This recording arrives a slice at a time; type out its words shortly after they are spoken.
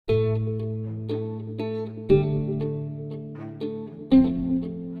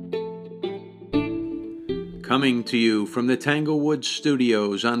Coming to you from the Tanglewood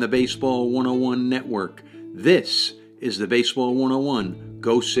Studios on the Baseball 101 Network, this is the Baseball 101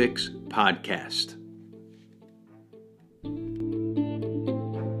 Go Six podcast.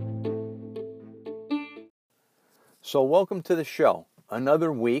 So welcome to the show.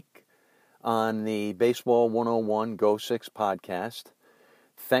 Another week on the Baseball 101 Go Six podcast.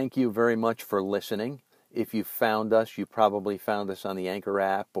 Thank you very much for listening. If you found us, you probably found us on the Anchor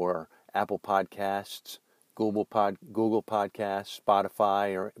app or Apple Podcasts, Google Podcasts,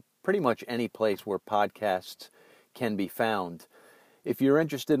 Spotify, or pretty much any place where podcasts can be found. If you're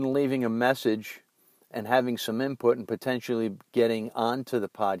interested in leaving a message and having some input and potentially getting onto the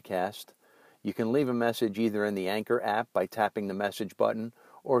podcast, you can leave a message either in the Anchor app by tapping the message button,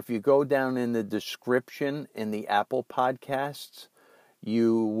 or if you go down in the description in the Apple Podcasts,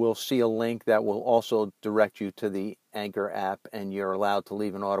 you will see a link that will also direct you to the Anchor app, and you're allowed to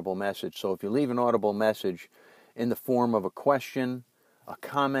leave an audible message. So if you leave an audible message in the form of a question, a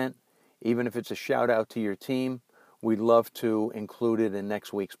comment, even if it's a shout out to your team, we'd love to include it in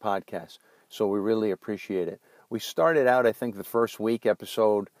next week's podcast. So we really appreciate it. We started out, I think, the first week,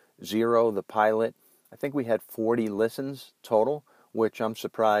 episode 0, the pilot. I think we had 40 listens total, which I'm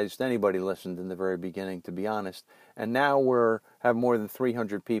surprised anybody listened in the very beginning, to be honest. And now we have more than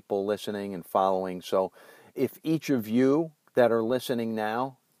 300 people listening and following. So if each of you that are listening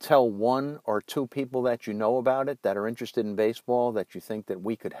now tell one or two people that you know about it, that are interested in baseball, that you think that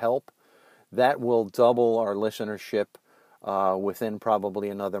we could help, that will double our listenership within probably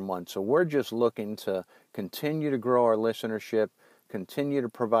another month. So we're just looking to continue to grow our listenership, continue to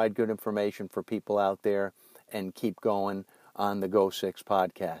provide good information for people out there, and keep going on the Go Six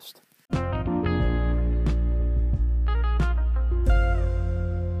podcast.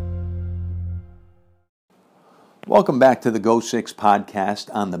 Welcome back to the Go Six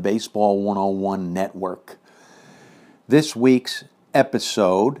podcast on the Baseball 101 Network. This week's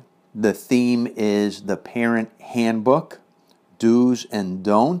episode, the theme is the Parent Handbook, Do's and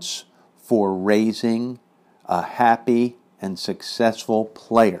Don'ts for Raising a Happy and Successful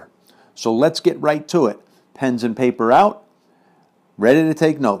Player. So let's get right to it. Pens and paper out. Ready to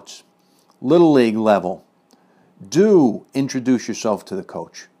take notes. Little League level. Do introduce yourself to the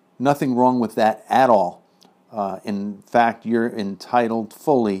coach. Nothing wrong with that at all. In fact, you're entitled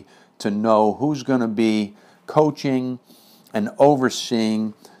fully to know who's going to be coaching and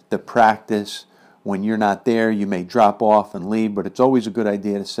overseeing the practice. When you're not there, you may drop off and leave, but it's always a good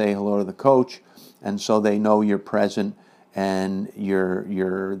idea to say hello to the coach, and so they know you're present and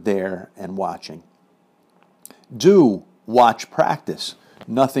you're there and watching. Do watch practice.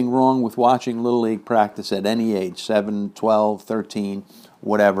 Nothing wrong with watching Little League practice at any age, 7, 12, 13,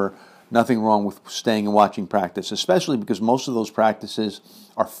 whatever. Nothing wrong with staying and watching practice, especially because most of those practices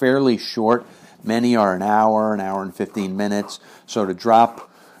are fairly short. Many are an hour and 15 minutes. So to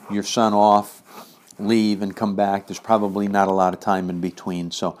drop your son off, leave, and come back, there's probably not a lot of time in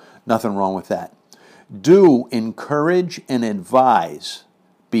between. So nothing wrong with that. Do encourage and advise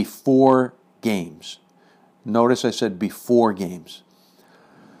before games. Notice I said before games.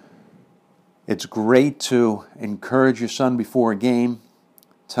 It's great to encourage your son before a game.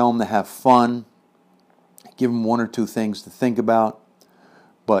 Tell him to have fun. Give him one or two things to think about.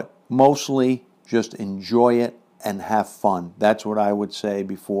 But mostly just enjoy it and have fun. That's what I would say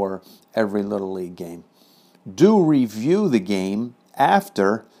before every Little League game. Do review the game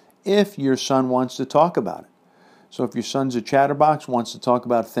after if your son wants to talk about it. So if your son's a chatterbox, wants to talk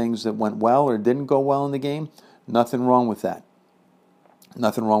about things that went well or didn't go well in the game, nothing wrong with that.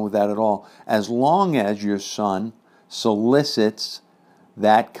 Nothing wrong with that at all. As long as your son solicits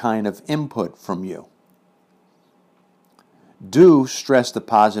that kind of input from you. Do stress the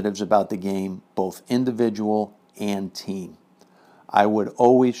positives about the game, both individual and team. I would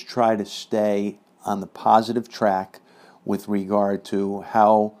always try to stay on the positive track with regard to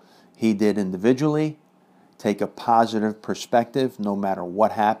how he did individually, take a positive perspective no matter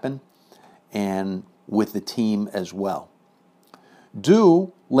what happened, and with the team as well.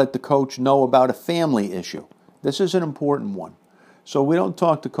 Do let the coach know about a family issue. This is an important one. So we don't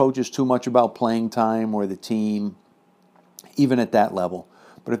talk to coaches too much about playing time or the team, even at that level.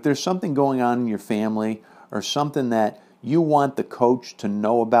 But if there's something going on in your family or something that you want the coach to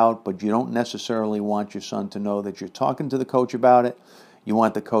know about, but you don't necessarily want your son to know that you're talking to the coach about it, you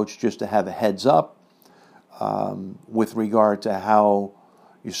want the coach just to have a heads up with regard to how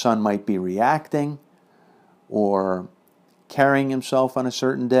your son might be reacting or carrying himself on a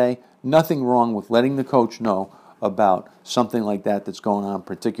certain day. Nothing wrong with letting the coach know about something like that that's going on,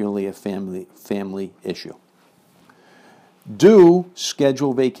 particularly a family issue. Do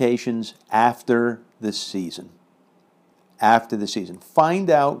schedule vacations after the season. After the season. Find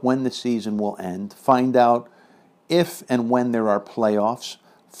out when the season will end. Find out if and when there are playoffs.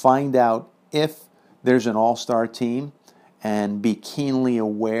 Find out if there's an all-star team, and be keenly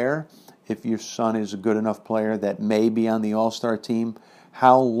aware, if your son is a good enough player that may be on the all-star team,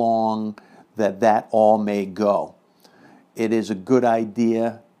 how long that all may go. It is a good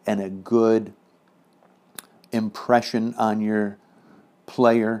idea and a good impression on your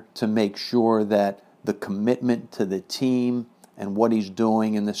player to make sure that the commitment to the team and what he's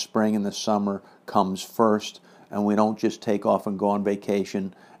doing in the spring and the summer comes first, and we don't just take off and go on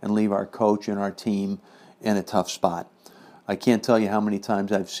vacation and leave our coach and our team in a tough spot. I can't tell you how many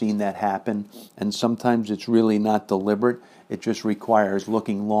times I've seen that happen, and sometimes it's really not deliberate. It just requires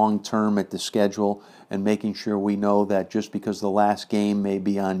looking long-term at the schedule and making sure we know that just because the last game may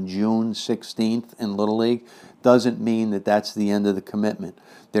be on June 16th in Little League doesn't mean that that's the end of the commitment.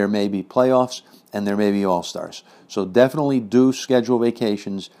 There may be playoffs and there may be all-stars. So definitely do schedule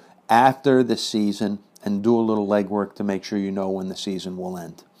vacations after the season and do a little legwork to make sure you know when the season will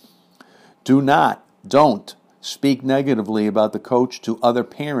end. Don't speak negatively about the coach to other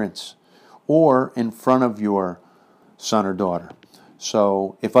parents or in front of your son or daughter.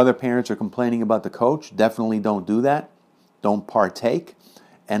 So if other parents are complaining about the coach, definitely don't do that. Don't partake.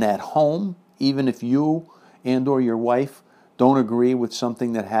 And at home, even if you and or your wife don't agree with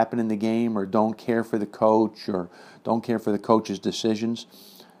something that happened in the game or don't care for the coach or don't care for the coach's decisions,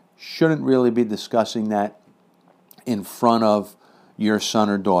 shouldn't really be discussing that in front of your son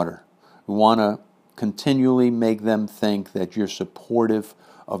or daughter. We want to continually make them think that you're supportive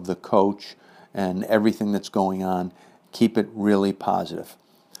of the coach and everything that's going on. Keep it really positive.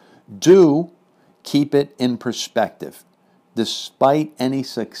 Do keep it in perspective. Despite any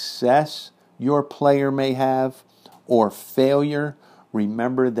success your player may have or failure,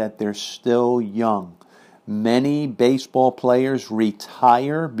 remember that they're still young. Many baseball players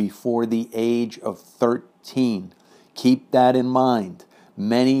retire before the age of 13. Keep that in mind.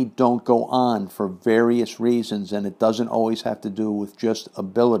 Many don't go on for various reasons, and it doesn't always have to do with just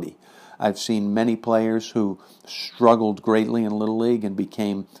ability. I've seen many players who struggled greatly in Little League and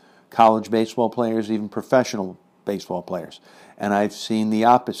became college baseball players, even professional baseball players. And I've seen the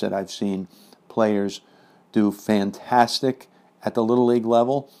opposite. I've seen players do fantastic at the Little League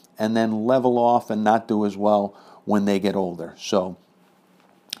level and then level off and not do as well when they get older. So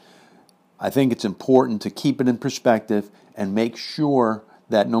I think it's important to keep it in perspective and make sure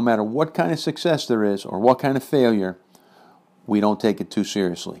that no matter what kind of success there is or what kind of failure, we don't take it too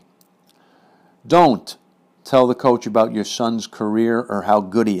seriously. Don't tell the coach about your son's career or how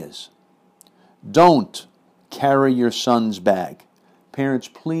good he is. Don't carry your son's bag. Parents,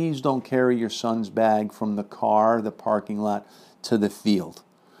 please don't carry your son's bag from the car, the parking lot, to the field.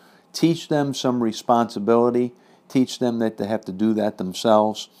 Teach them some responsibility. Teach them that they have to do that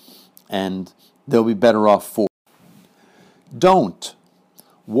themselves, and they'll be better off for it. Don't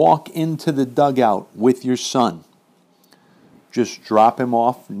walk into the dugout with your son. Just drop him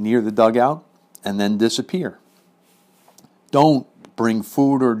off near the dugout and then disappear. Don't bring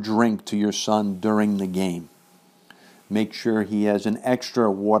food or drink to your son during the game. Make sure he has an extra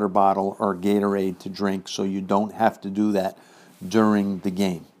water bottle or Gatorade to drink so you don't have to do that during the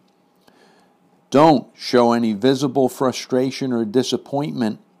game. Don't show any visible frustration or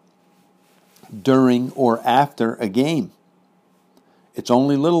disappointment during or after a game. It's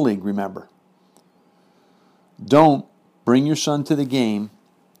only Little League, remember. Don't bring your son to the game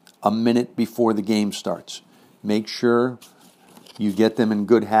a minute before the game starts. Make sure you get them in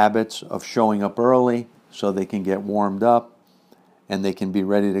good habits of showing up early so they can get warmed up and they can be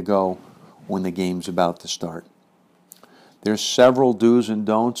ready to go when the game's about to start. There's several do's and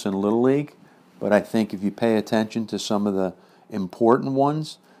don'ts in Little League, but I think if you pay attention to some of the important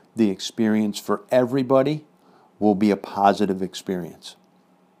ones, the experience for everybody will be a positive experience.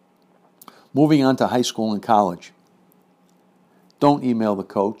 Moving on to high school and college. Don't email the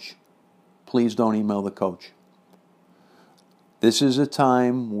coach. Please don't email the coach. This is a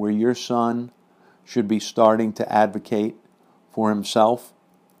time where your son should be starting to advocate for himself.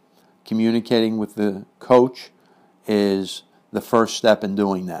 Communicating with the coach is the first step in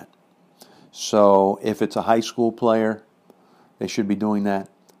doing that. So if it's a high school player, they should be doing that.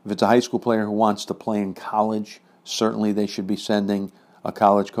 If it's a high school player who wants to play in college, certainly they should be sending a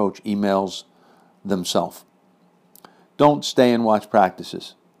college coach emails themselves. Don't stay and watch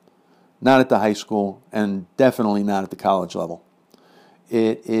practices. Not at the high school and definitely not at the college level.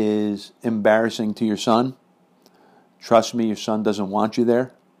 It is embarrassing to your son. Trust me, your son doesn't want you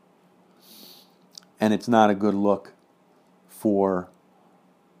there. And it's not a good look for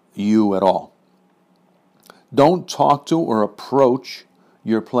you at all. Don't talk to or approach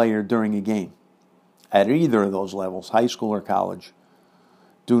your player during a game at either of those levels, high school or college.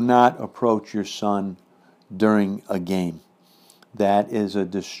 Do not approach your son during a game. That is a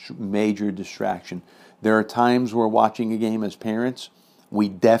major distraction. There are times we're watching a game as parents. We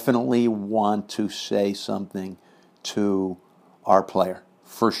definitely want to say something to our player,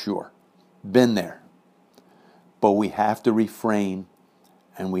 for sure. Been there. But we have to refrain,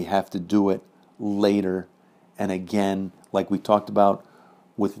 and we have to do it later. And again, like we talked about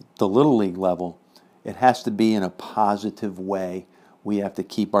with the Little League level, it has to be in a positive way. We have to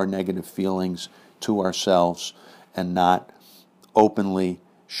keep our negative feelings to ourselves and not openly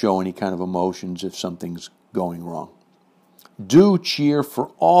show any kind of emotions if something's going wrong. Do cheer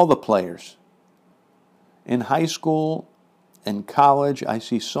for all the players. In high school and college, I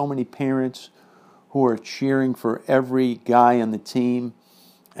see so many parents who are cheering for every guy on the team,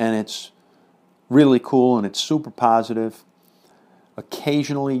 and it's really cool and it's super positive.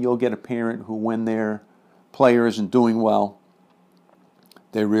 Occasionally you'll get a parent who, when their player isn't doing well,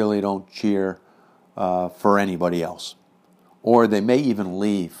 they really don't cheer for anybody else. Or they may even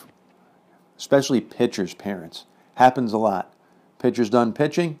leave, especially pitchers' parents. Happens a lot. Pitcher's done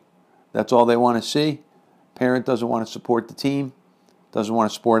pitching, that's all they want to see. Parent doesn't want to support the team, doesn't want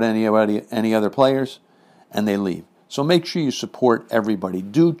to support any other players, and they leave. So make sure you support everybody.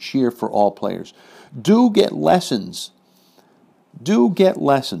 Do cheer for all players. Do get lessons. Do get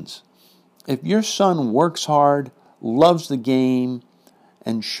lessons. If your son works hard, loves the game,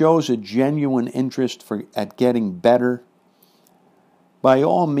 and shows a genuine interest at getting better, by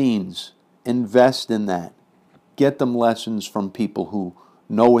all means, invest in that. Get them lessons from people who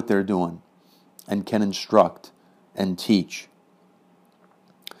know what they're doing and can instruct and teach.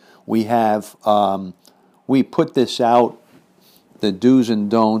 We put this out, the do's and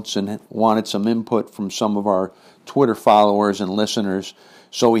don'ts, and wanted some input from some of our Twitter followers and listeners.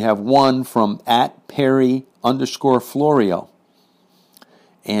 So we have one from @Perry_Florio.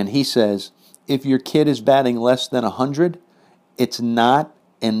 And he says, if your kid is batting less than 100, it's not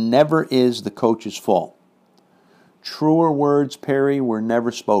and never is the coach's fault. Truer words, Perry, were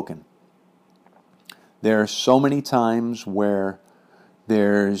never spoken. There are so many times where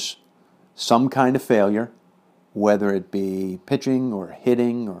there's some kind of failure, whether it be pitching or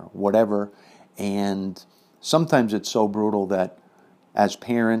hitting or whatever, and sometimes it's so brutal that as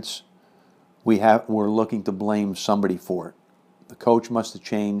parents, we're looking to blame somebody for it. The coach must have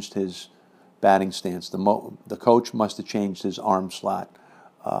changed his batting stance. The coach must have changed his arm slot.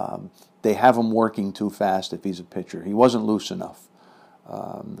 They have him working too fast if he's a pitcher. He wasn't loose enough.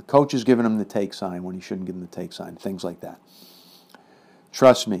 The coach is giving him the take sign when he shouldn't give him the take sign. Things like that.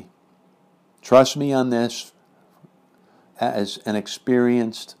 Trust me. Trust me on this as an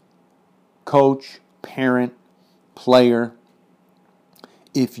experienced coach, parent, player.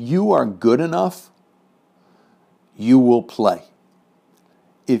 If you are good enough, you will play.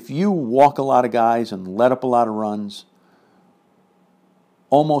 If you walk a lot of guys and let up a lot of runs,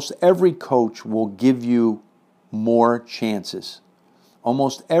 almost every coach will give you more chances.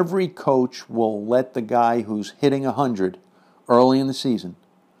 Almost every coach will let the guy who's hitting 100 early in the season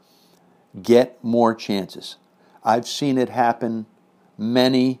get more chances. I've seen it happen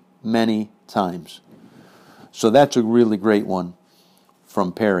many, many times. So that's a really great one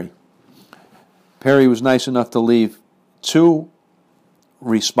from Perry. Perry was nice enough to leave 2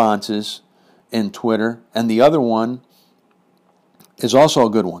 responses in Twitter, and the other one is also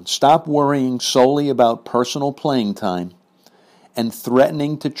a good one. Stop worrying solely about personal playing time and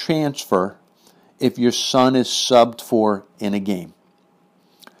threatening to transfer if your son is subbed for in a game.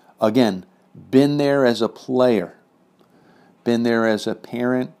 Again, been there as a player, been there as a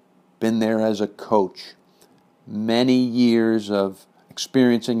parent, been there as a coach. Many years of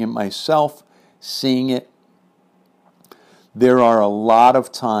experiencing it myself, seeing it. There are a lot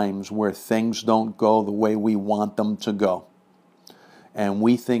of times where things don't go the way we want them to go. And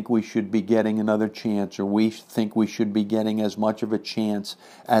we think we should be getting another chance, or we think we should be getting as much of a chance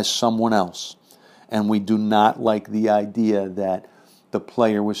as someone else. And we do not like the idea that the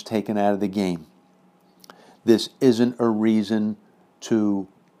player was taken out of the game. This isn't a reason to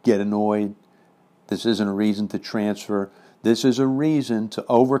get annoyed. This isn't a reason to transfer. This is a reason to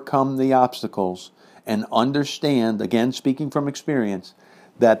overcome the obstacles and understand, again speaking from experience,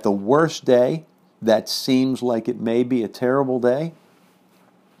 that the worst day that seems like it may be a terrible day,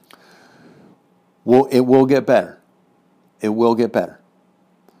 it will get better. It will get better.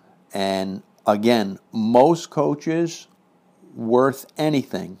 And again, most coaches worth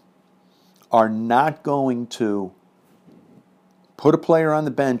anything are not going to put a player on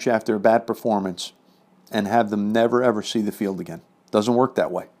the bench after a bad performance and have them never ever see the field again. Doesn't work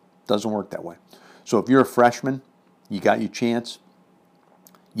that way. Doesn't work that way. So if you're a freshman, you got your chance,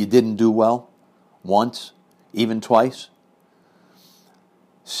 you didn't do well once, even twice,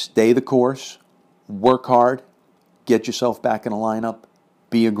 stay the course, work hard, get yourself back in the lineup,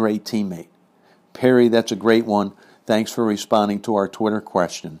 be a great teammate. Perry, that's a great one. Thanks for responding to our Twitter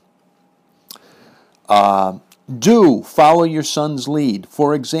question. Do follow your son's lead.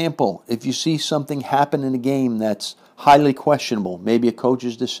 For example, if you see something happen in a game that's highly questionable, maybe a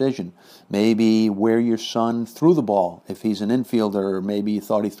coach's decision, maybe where your son threw the ball, if he's an infielder, or maybe you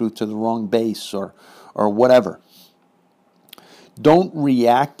thought he threw to the wrong base or whatever. Don't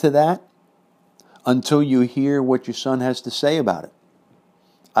react to that until you hear what your son has to say about it.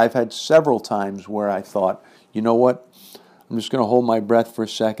 I've had several times where I thought, you know what, I'm just going to hold my breath for a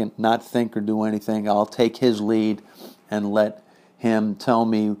second, not think or do anything. I'll take his lead and let him tell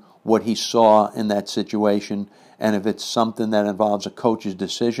me what he saw in that situation. And if it's something that involves a coach's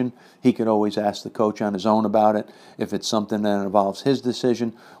decision, he could always ask the coach on his own about it. If it's something that involves his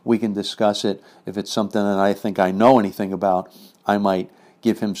decision, we can discuss it. If it's something that I think I know anything about, I might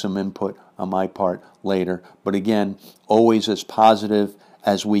give him some input on my part later. But again, always as positive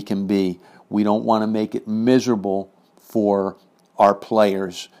as we can be. We don't want to make it miserable for our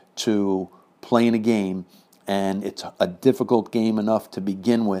players to play in a game, and it's a difficult game enough to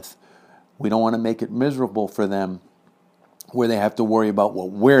begin with. We don't want to make it miserable for them where they have to worry about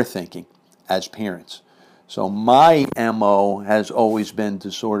what we're thinking as parents. So my MO has always been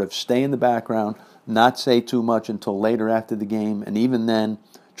to sort of stay in the background, not say too much until later after the game, and even then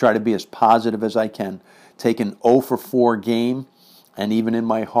try to be as positive as I can. Take an 0 for 4 game, and even in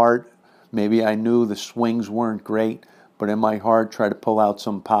my heart, maybe I knew the swings weren't great, but in my heart, try to pull out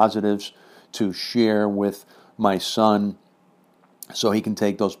some positives to share with my son so he can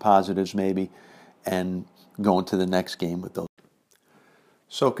take those positives maybe and go into the next game with those.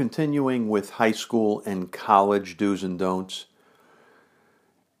 So continuing with high school and college do's and don'ts,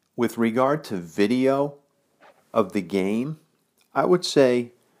 with regard to video of the game, I would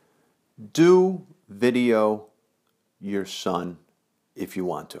say do video your son if you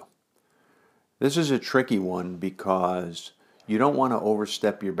want to. This is a tricky one because you don't want to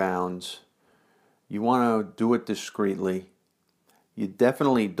overstep your bounds. You want to do it discreetly. You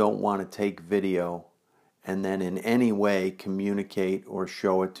definitely don't want to take video and then in any way communicate or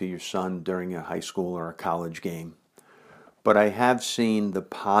show it to your son during a high school or a college game. But I have seen the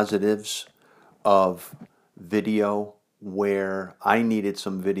positives of video where I needed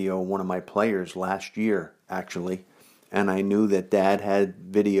some video, one of my players last year actually, and I knew that Dad had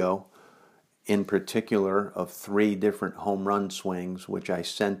video in particular of 3 different home run swings, which I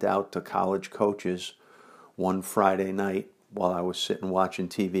sent out to college coaches one Friday night while I was sitting watching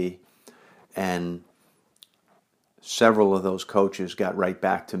TV. And several of those coaches got right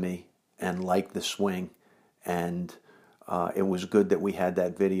back to me and liked the swing. And it was good that we had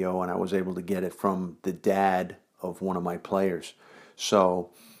that video, and I was able to get it from the dad of one of my players. So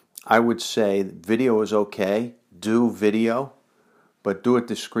I would say video is okay. Do video, but do it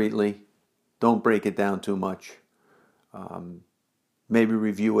discreetly. Don't break it down too much. Maybe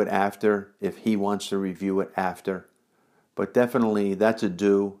review it after if he wants to review it after. But definitely that's a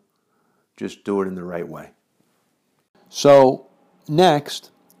do. Just do it in the right way. So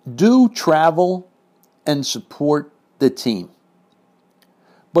next, do travel and support the team.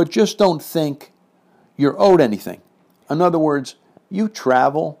 But just don't think you're owed anything. In other words, you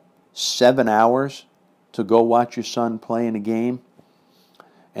travel 7 hours to go watch your son play in a game,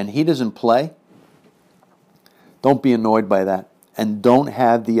 and he doesn't play, don't be annoyed by that. And don't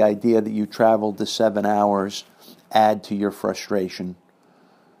have the idea that you traveled the 7 hours add to your frustration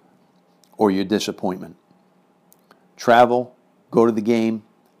or your disappointment. Travel, go to the game,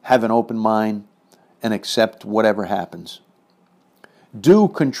 have an open mind, and accept whatever happens. Do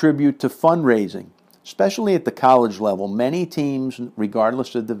contribute to fundraising, especially at the college level. Many teams,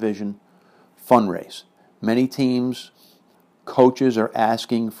 regardless of division, fundraise. Many teams, coaches are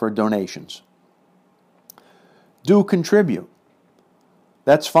asking for donations. Do contribute.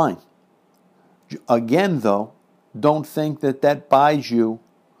 That's fine. Again, though, don't think that that buys you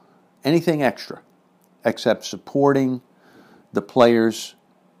anything extra except supporting the players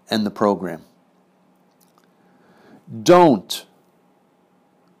and the program. Don't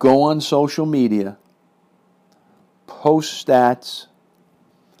go on social media, post stats,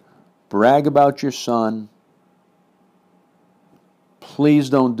 brag about your son. Please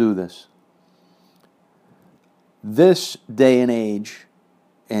don't do this. This day and age,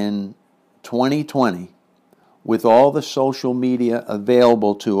 in 2020, with all the social media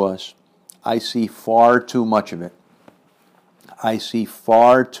available to us, I see far too much of it. I see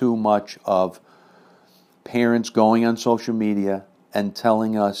far too much of parents going on social media and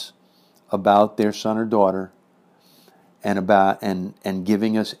telling us about their son or daughter and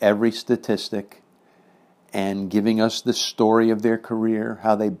giving us every statistic and giving us the story of their career,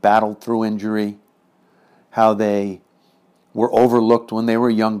 how they battled through injury, how they were overlooked when they were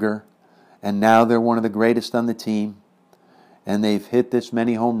younger, and now they're one of the greatest on the team, and they've hit this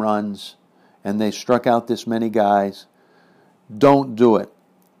many home runs, and they struck out this many guys. Don't do it.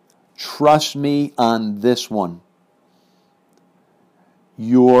 Trust me on this one.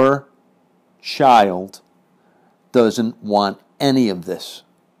 Your child doesn't want any of this.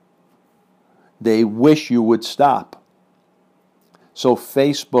 They wish you would stop. So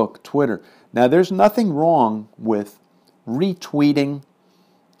Facebook, Twitter. Now, there's nothing wrong with retweeting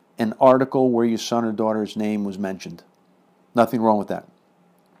an article where your son or daughter's name was mentioned. Nothing wrong with that.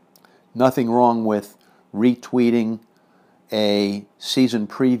 Nothing wrong with retweeting a season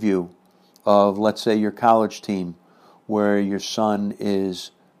preview of, let's say, your college team where your son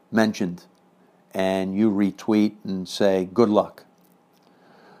is mentioned and you retweet and say, good luck.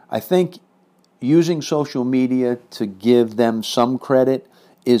 I think using social media to give them some credit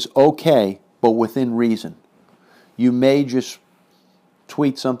is okay, but within reason. You may just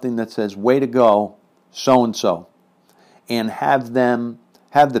tweet something that says, way to go, so-and-so, and have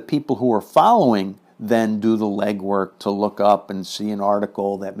the people who are following then do the legwork to look up and see an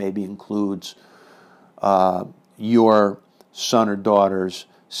article that maybe includes your son or daughter's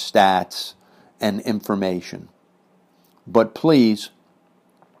stats and information. But please,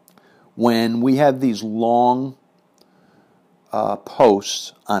 when we have these long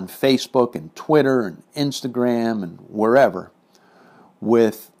posts on Facebook and Twitter and Instagram and wherever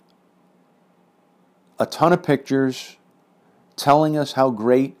with a ton of pictures telling us how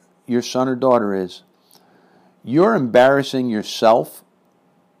great your son or daughter is, you're embarrassing yourself.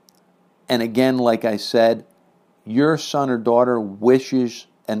 And again, like I said, your son or daughter wishes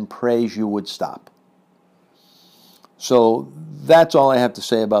and prays you would stop. So that's all I have to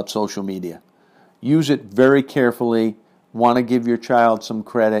say about social media. Use it very carefully. Want to give your child some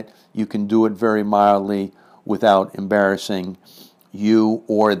credit, you can do it very mildly without embarrassing you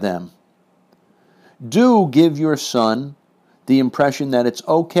or them. Do give your son the impression that it's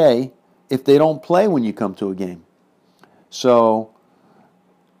okay if they don't play when you come to a game. So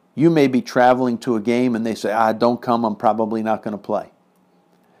you may be traveling to a game and they say, don't come, I'm probably not going to play.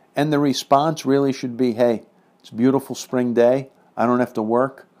 And the response really should be, hey, it's a beautiful spring day, I don't have to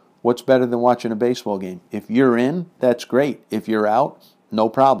work. What's better than watching a baseball game? If you're in, that's great. If you're out, no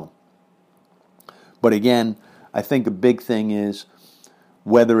problem. But again, I think a big thing is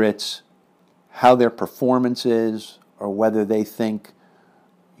whether it's how their performance is or whether they think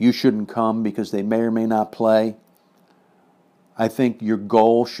you shouldn't come because they may or may not play. I think your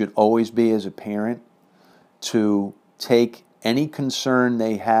goal should always be as a parent to take any concern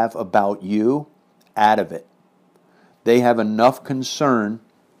they have about you out of it. They have enough concern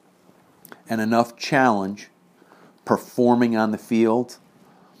and enough challenge performing on the field,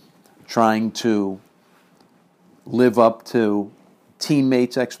 trying to live up to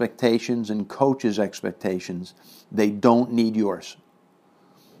teammates' expectations and coaches' expectations. They don't need yours.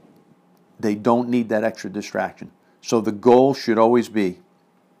 They don't need that extra distraction. So the goal should always be,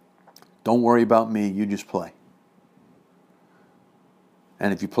 don't worry about me, you just play.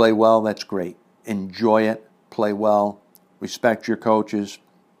 And if you play well, that's great. Enjoy it, play well, respect your coaches,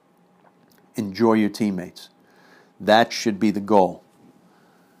 enjoy your teammates. That should be the goal.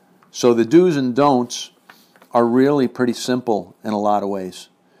 So the do's and don'ts are really pretty simple in a lot of ways.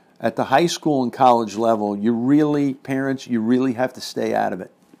 At the high school and college level, parents, you really have to stay out of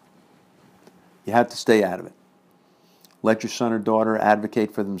it. You have to stay out of it. Let your son or daughter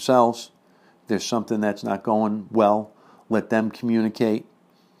advocate for themselves. If there's something that's not going well, let them communicate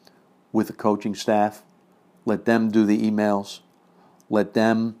with the coaching staff. Let them do the emails. Let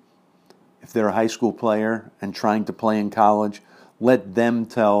them, if they're a high school player and trying to play in college, let them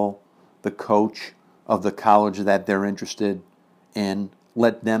tell the coach of the college that they're interested in.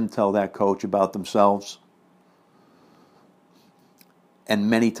 Let them tell that coach about themselves. And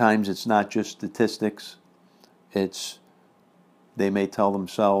many times it's not just statistics. They may tell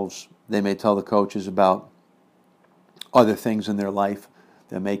the coaches about other things in their life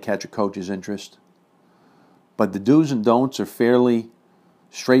that may catch a coach's interest. But the do's and don'ts are fairly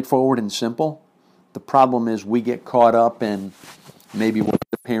straightforward and simple. The problem is we get caught up in maybe what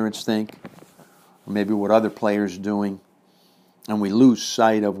the parents think, or maybe what other players are doing, and we lose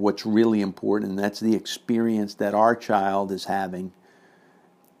sight of what's really important, and that's the experience that our child is having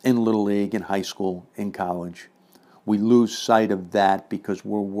in Little League, in high school, in college. We lose sight of that because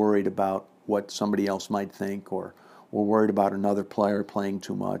we're worried about what somebody else might think, or we're worried about another player playing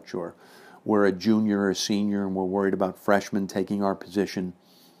too much, or we're a junior or a senior and we're worried about freshmen taking our position.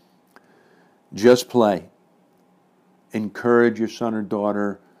 Just play. Encourage your son or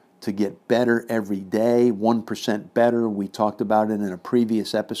daughter to get better every day, 1% better. We talked about it in a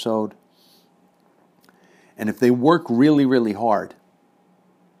previous episode. And if they work really, really hard,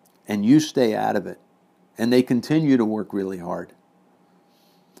 and you stay out of it, and they continue to work really hard,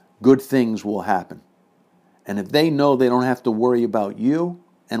 good things will happen. And if they know they don't have to worry about you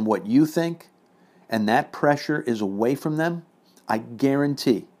and what you think, and that pressure is away from them, I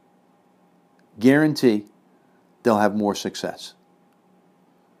guarantee they'll have more success.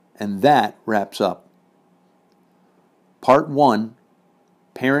 And that wraps up Part 1,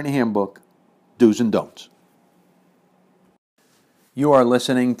 Parent Handbook, Do's and Don'ts. You are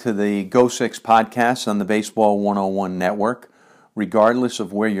listening to the Go Six podcast on the Baseball 101 Network. Regardless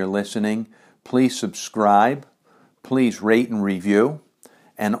of where you're listening, please subscribe, please rate and review.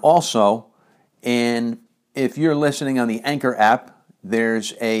 And also, if you're listening on the Anchor app,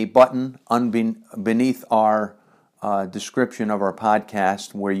 there's a button beneath our description of our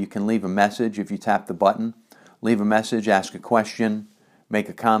podcast where you can leave a message. If you tap the button, leave a message, ask a question, make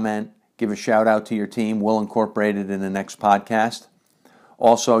a comment, give a shout out to your team. We'll incorporate it in the next podcast.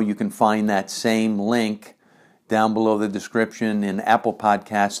 Also, you can find that same link down below the description in Apple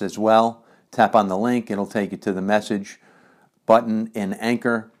Podcasts as well. Tap on the link, it'll take you to the message button in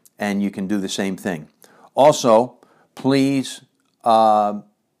Anchor, and you can do the same thing. Also, please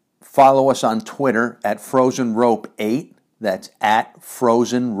follow us on Twitter at FrozenRope8. That's at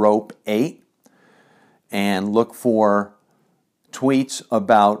FrozenRope8. And look for tweets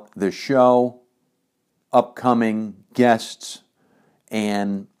about the show, upcoming guests,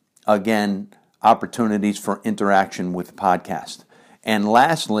 and again, opportunities for interaction with the podcast. And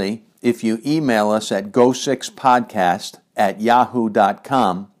lastly, if you email us at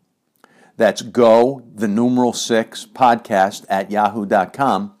go6podcast@yahoo.com, that's go, the numeral 6,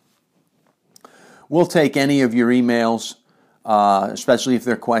 podcast@yahoo.com. We'll take any of your emails, especially if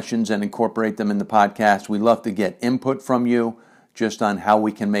they're questions, and incorporate them in the podcast. We love to get input from you just on how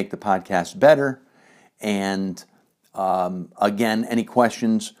we can make the podcast better. And again, any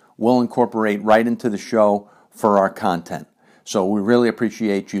questions we'll incorporate right into the show for our content. So we really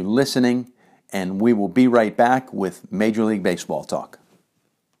appreciate you listening, and we will be right back with Major League Baseball talk.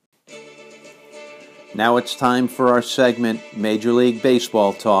 Now it's time for our segment, Major League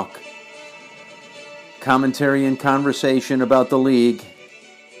Baseball Talk. Commentary and conversation about the league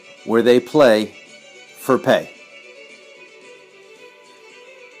where they play for pay.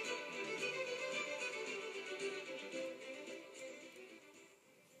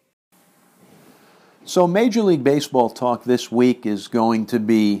 So Major League Baseball Talk this week is going to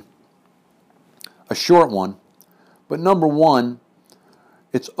be a short one. But number one,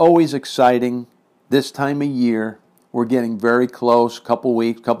 it's always exciting. This time of year, we're getting very close,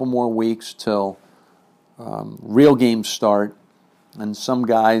 couple more weeks till real games start. And some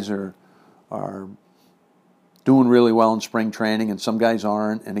guys are doing really well in spring training, and some guys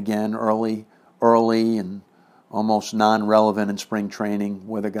aren't. And again, early and almost non-relevant in spring training,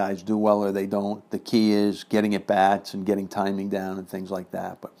 whether guys do well or they don't. The key is getting at bats and getting timing down and things like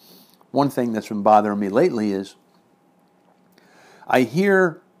that. But one thing that's been bothering me lately is I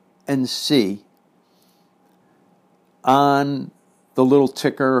hear and see on the little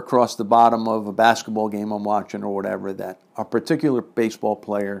ticker across the bottom of a basketball game I'm watching or whatever that a particular baseball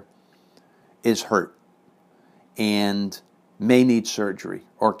player is hurt and may need surgery,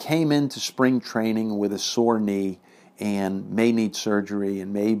 or came into spring training with a sore knee and may need surgery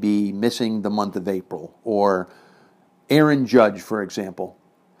and may be missing the month of April. Or Aaron Judge, for example.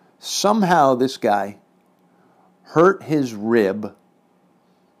 Somehow this guy hurt his rib,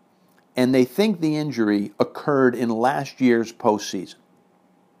 and they think the injury occurred in last year's postseason.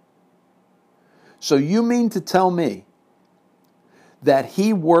 So you mean to tell me that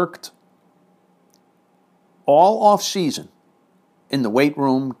he worked all off season in the weight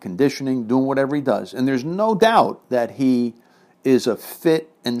room, conditioning, doing whatever he does, and there's no doubt that he is a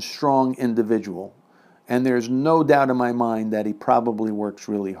fit and strong individual, and there's no doubt in my mind that he probably works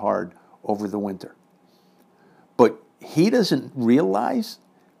really hard over the winter. But he doesn't realize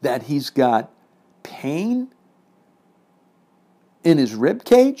that he's got pain in his rib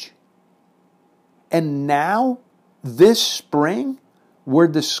cage, and now this spring we're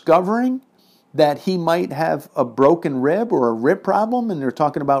discovering that he might have a broken rib or a rib problem, and they're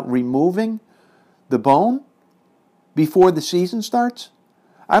talking about removing the bone before the season starts?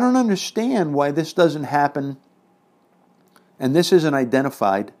 I don't understand why this doesn't happen, and this isn't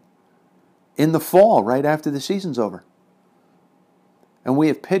identified in the fall, right after the season's over. And we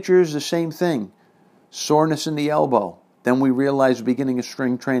have pitchers, the same thing. Soreness in the elbow. Then we realize beginning of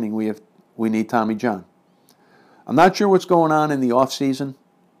spring training, we need Tommy John. I'm not sure what's going on in the off season.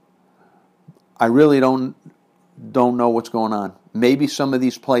 I really don't know what's going on. Maybe some of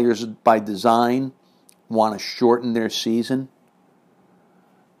these players by design want to shorten their season,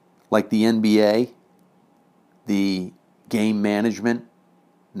 like the NBA, the game management,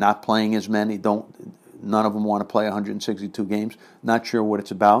 not playing as many. None of them want to play 162 games. Not sure what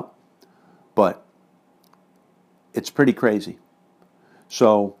it's about, but it's pretty crazy.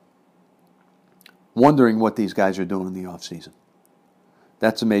 So, wondering what these guys are doing in the offseason.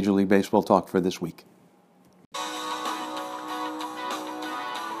 That's a Major League Baseball talk for this week.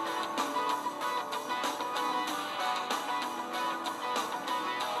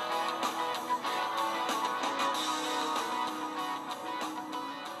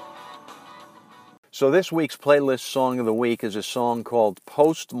 So this week's playlist song of the week is a song called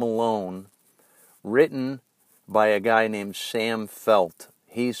Post Malone, written by a guy named Sam Veld.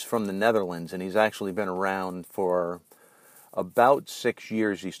 He's from the Netherlands, and he's actually been around for about 6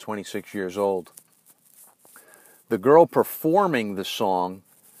 years. He's 26 years old. The girl performing the song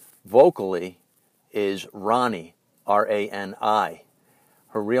vocally is Ronnie, R-A-N-I.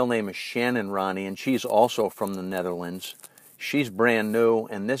 Her real name is Shannon Ronnie, and she's also from the Netherlands. She's brand new,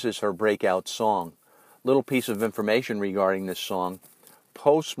 and this is her breakout song. Little piece of information regarding this song.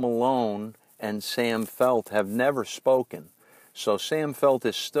 Post Malone and Sam Veld have never spoken. So Sam Veld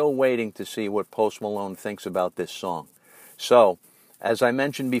is still waiting to see what Post Malone thinks about this song. So, as I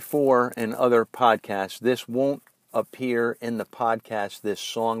mentioned before in other podcasts, this won't appear in the podcast, this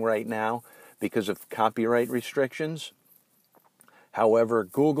song right now, because of copyright restrictions. However,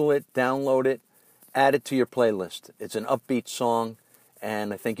 Google it, download it, add it to your playlist. It's an upbeat song,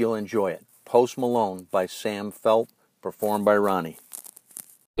 and I think you'll enjoy it. Post Malone by Sam Veld, performed by Ronnie.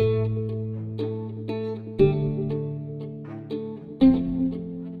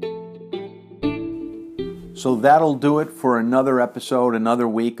 So that'll do it for another episode, another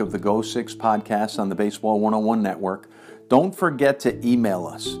week of the Go Six podcast on the Baseball 101 Network. Don't forget to email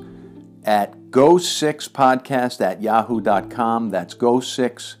us at go6podcast@yahoo.com. That's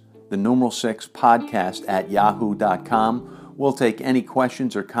go6, the numeral 6, podcast@yahoo.com. We'll take any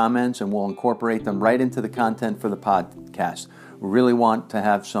questions or comments and we'll incorporate them right into the content for the podcast. We really want to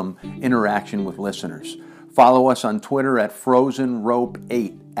have some interaction with listeners. Follow us on Twitter at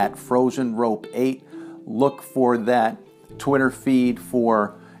FrozenRope8, at FrozenRope8. Look for that Twitter feed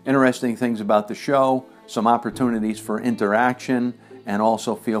for interesting things about the show, some opportunities for interaction, and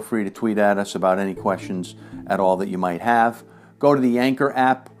also feel free to tweet at us about any questions at all that you might have. Go to the Anchor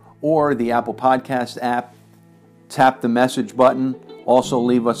app or the Apple Podcast app. Tap the message button. Also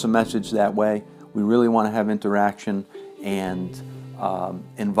leave us a message that way. We really want to have interaction and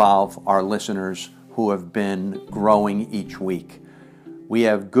involve our listeners who have been growing each week. We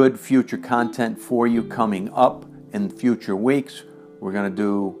have good future content for you coming up in future weeks. We're going to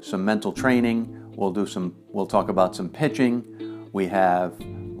do some mental training. We'll talk about some pitching. We have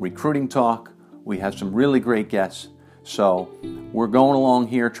recruiting talk. We have some really great guests. So we're going along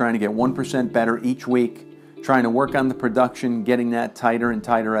here trying to get 1% better each week. Trying to work on the production, getting that tighter and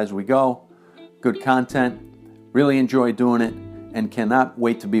tighter as we go. Good content. Really enjoy doing it and cannot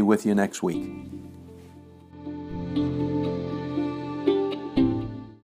wait to be with you next week.